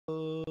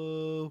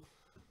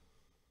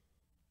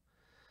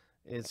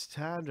It's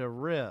time to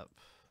rip.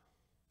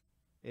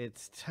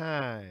 It's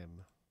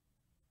time.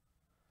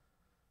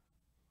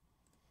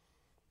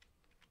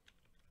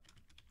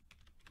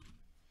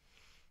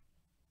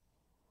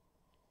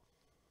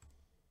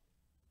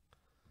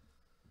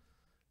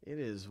 It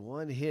is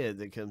one hit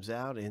that comes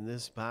out in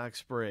this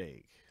box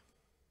break.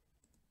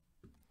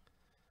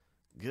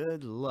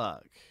 Good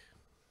luck.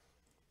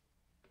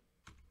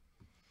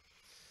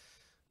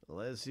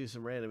 Let's do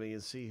some randoming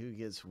and see who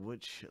gets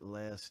which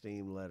last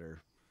name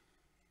letter.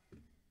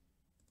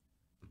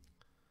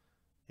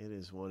 It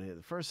is one hit.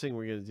 The first thing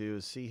we're going to do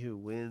is see who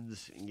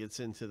wins and gets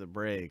into the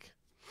break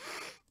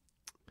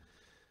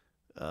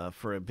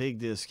for a big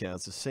discount.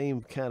 It's the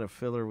same kind of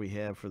filler we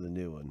have for the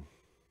new one.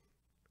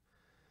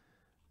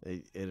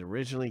 It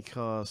originally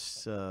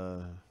cost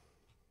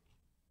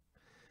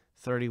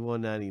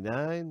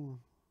 $31.99, and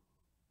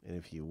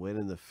if you win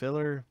in the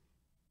filler,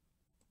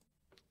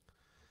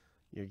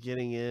 you're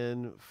getting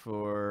in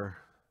for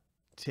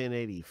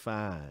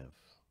 $10.85.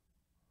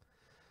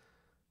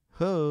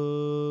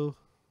 Ho!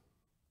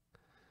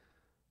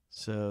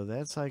 So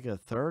that's like a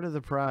third of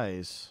the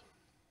price.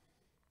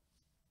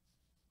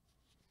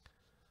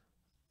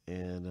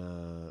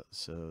 And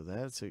so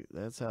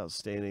that's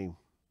outstanding.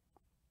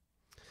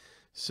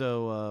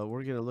 So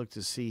we're going to look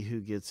to see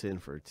who gets in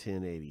for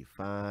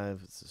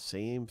 $10.85. It's the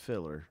same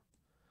filler.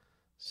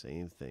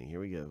 Same thing. Here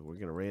we go. We're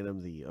going to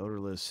random the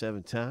odorless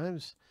 7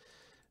 times.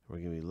 We're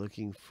going to be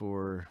looking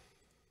for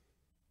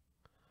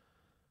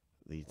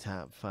the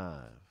top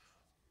 5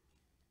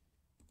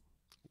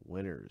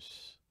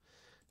 winners.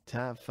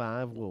 Top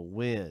 5 will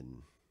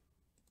win.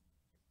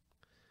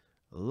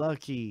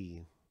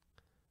 Lucky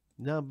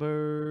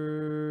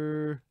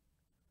number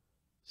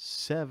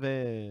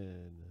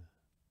 7.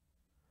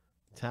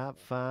 Top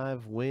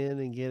 5 win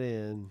and get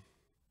in.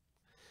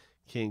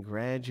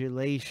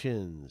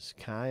 Congratulations,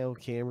 Kyle,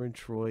 Cameron,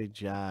 Troy,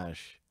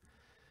 Josh.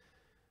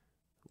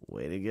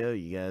 Way to go.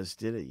 You guys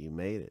did it. You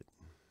made it.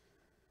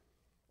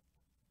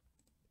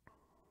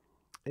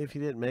 If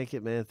you didn't make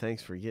it, man,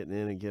 thanks for getting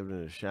in and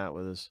giving it a shot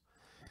with us.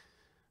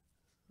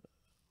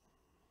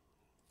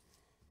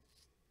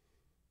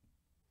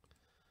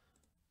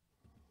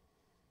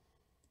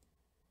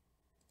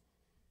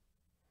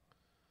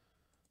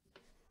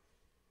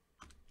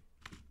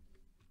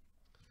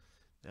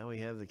 Now we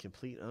have the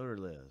complete owner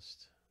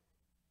list.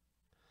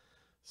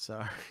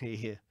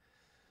 Sorry.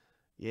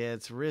 Yeah,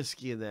 it's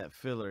risky in that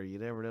filler. You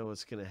never know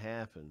what's going to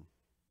happen.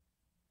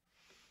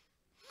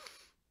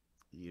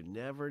 You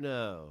never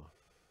know.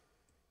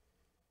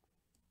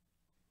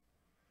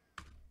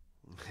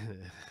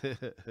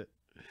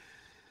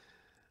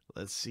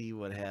 Let's see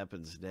what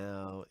happens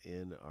now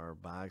in our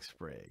box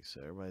break.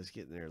 So everybody's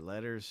getting their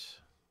letters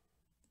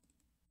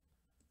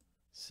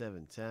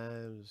 7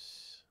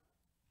 times.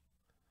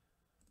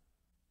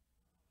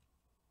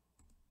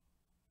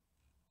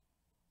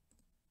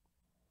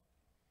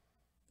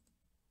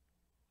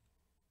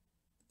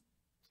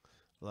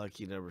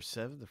 Lucky number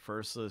 7. The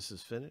first list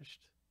is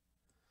finished.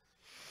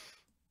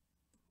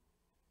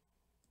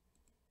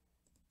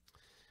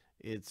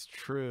 It's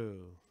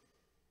true.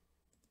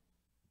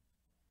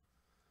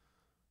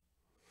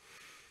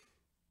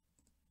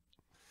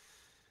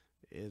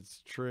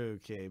 It's true,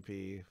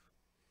 KP.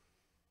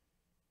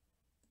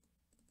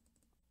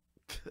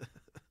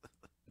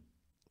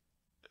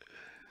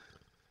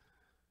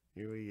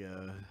 Here we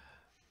go.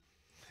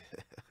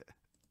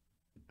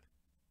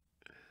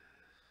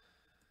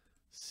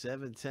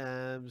 7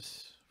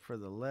 times for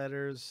the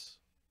letters.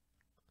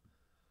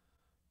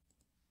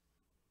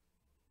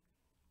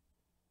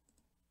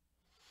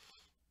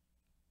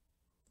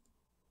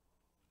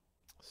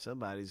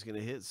 Somebody's going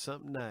to hit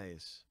something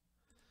nice.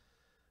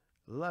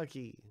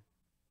 Lucky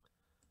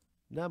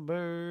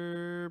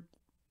number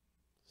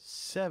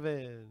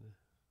 7.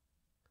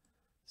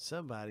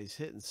 Somebody's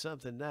hitting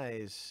something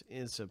nice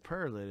in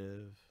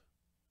superlative.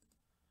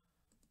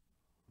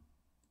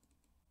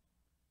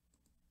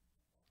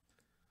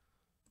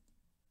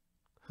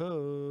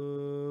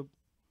 Hope.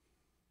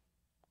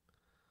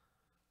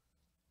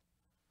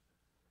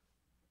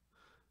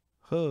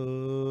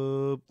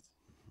 Hope.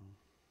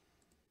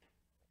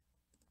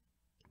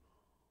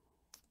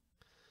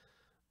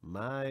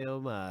 My, oh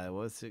my,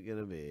 what's it going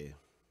to be?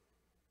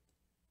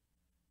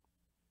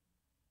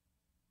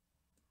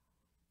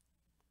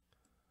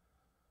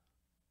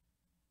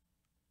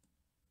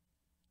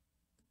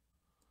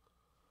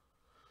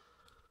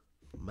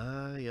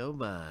 My, oh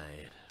my.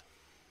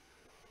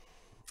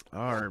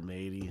 R,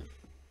 matey.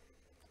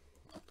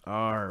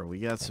 R, we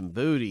got some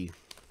booty.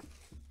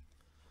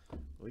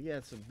 We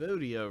got some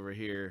booty over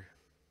here.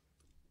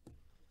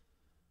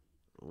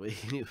 We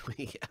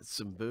got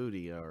some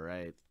booty, all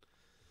right.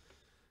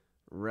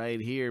 Right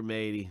here,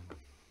 matey.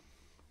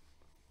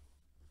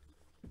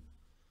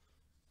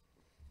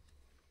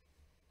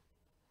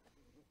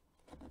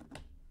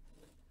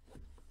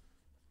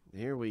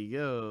 Here we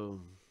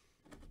go.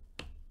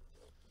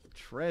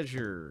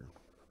 Treasure.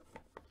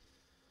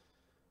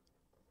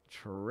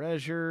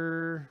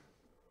 Treasure.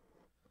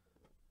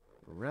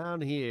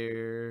 Around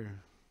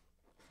here.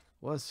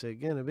 What's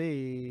it gonna be?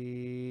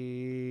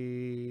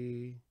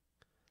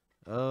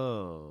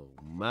 Oh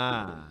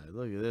my,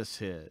 look at this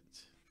hit.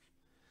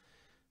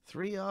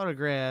 3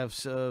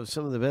 autographs of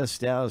some of the best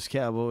Dallas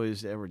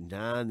Cowboys to ever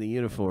don the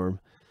uniform.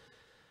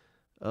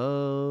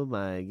 Oh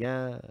my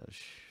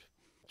gosh.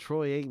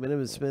 Troy Aikman,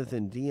 Emmitt Smith,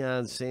 and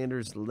Deion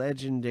Sanders,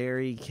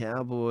 legendary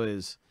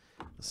Cowboys.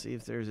 Let's see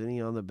if there's any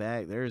on the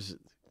back. There's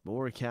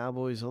more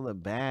Cowboys on the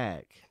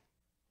back.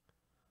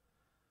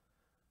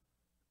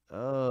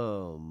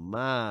 Oh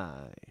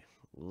my.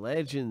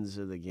 Legends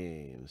of the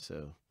game.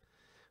 So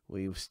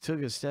we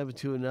took a step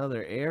into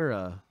another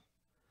era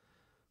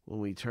when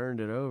we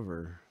turned it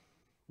over.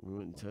 We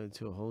went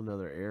into a whole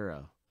nother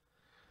era.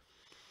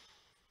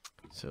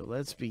 So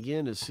let's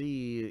begin to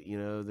see,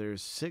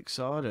 there's 6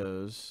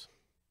 autos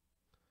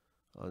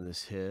on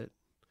this hit.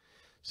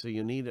 So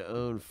you need to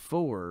own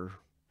 4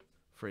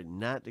 for it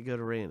not to go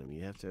to random.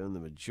 You have to own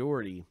the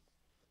majority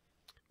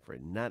for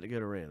it not to go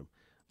to random.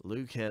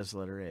 Luke has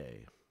letter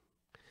A.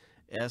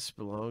 S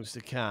belongs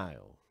to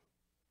Kyle.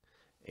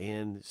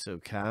 And so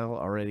Kyle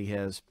already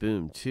has,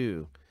 boom,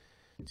 2.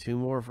 2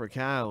 more for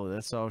Kyle, and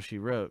that's all she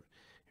wrote.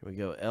 Here we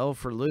go. L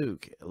for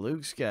Luke.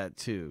 Luke's got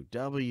 2.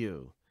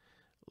 W.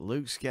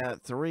 Luke's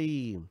got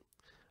 3.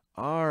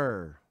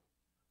 R.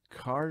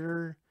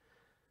 Carter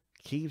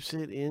keeps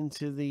it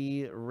into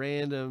the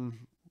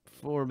random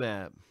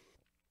format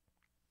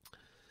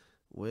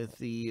with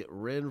the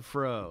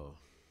Renfro.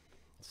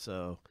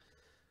 So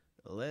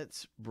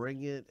let's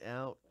bring it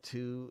out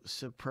to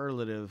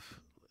Superlative.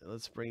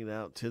 Let's bring it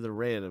out to the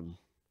random.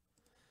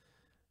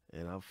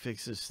 And I'll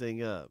fix this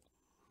thing up.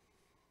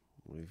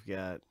 We've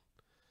got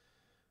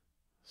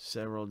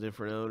several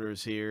different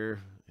owners here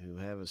who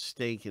have a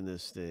stake in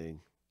this thing.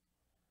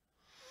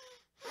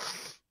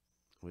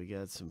 We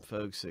got some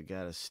folks that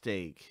got a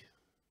stake.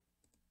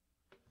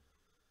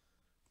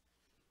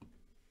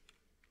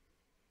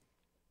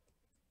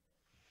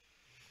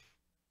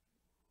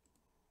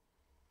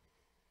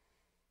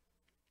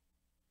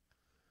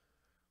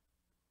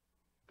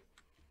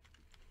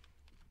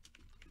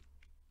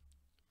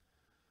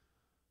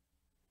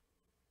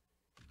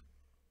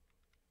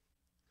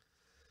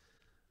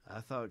 I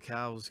thought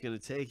Kyle was going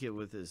to take it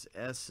with his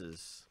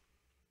S's.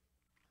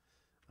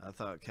 I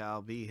thought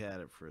Kyle B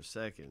had it for a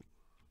second.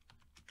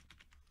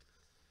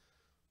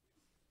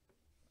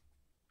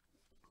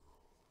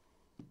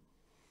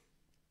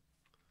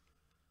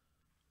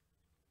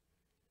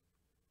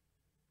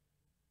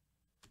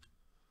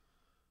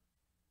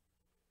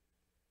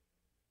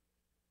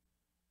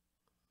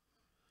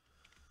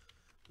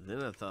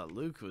 Then I thought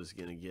Luke was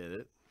going to get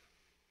it.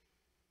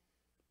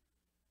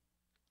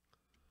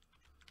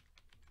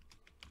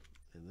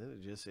 And then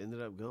it just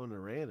ended up going to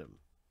random.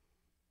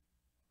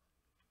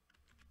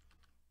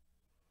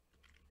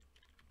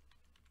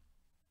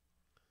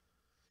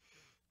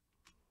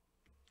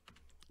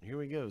 Here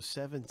we go,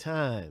 7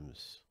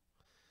 times.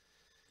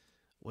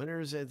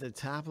 Winners at the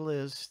top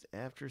list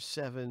after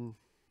 7.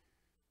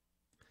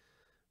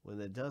 When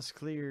the dust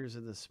clears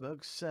and the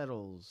smoke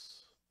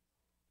settles.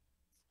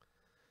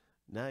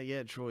 Not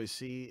yet, Troy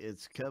C.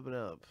 It's coming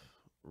up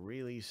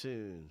really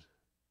soon.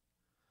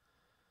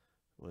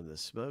 When the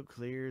smoke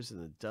clears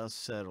and the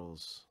dust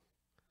settles,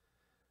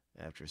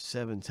 after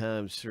 7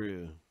 times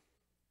through,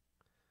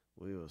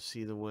 we will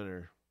see the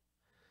winner.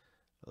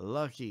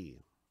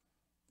 Lucky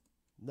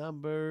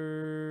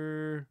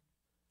number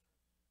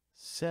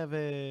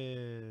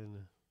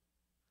 7.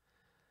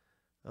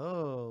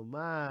 Oh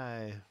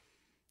my.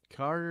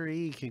 Carter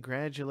E.,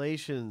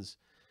 congratulations.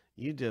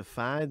 You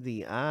defied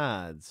the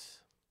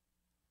odds.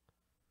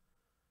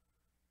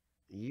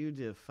 You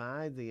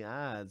defied the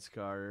odds,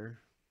 Carter.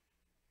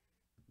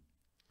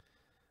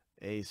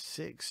 A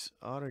 6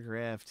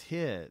 autographed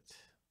hit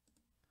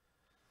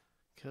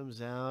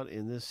comes out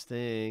in this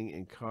thing,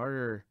 and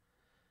Carter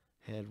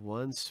had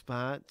 1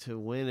 spot to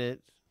win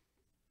it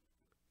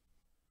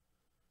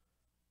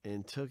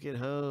and took it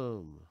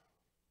home.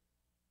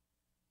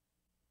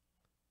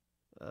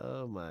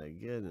 Oh my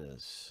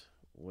goodness.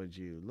 Would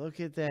you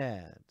look at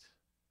that?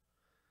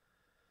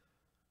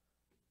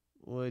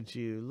 Would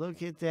you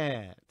look at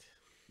that?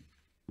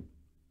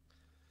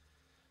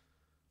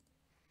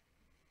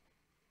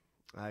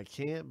 I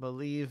can't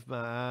believe my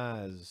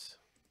eyes.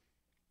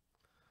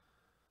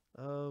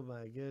 Oh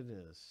my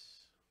goodness.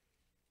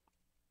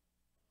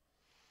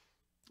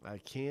 I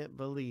can't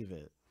believe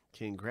it.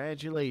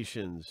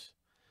 Congratulations.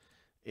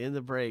 In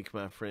the break,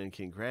 my friend.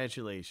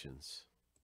 Congratulations.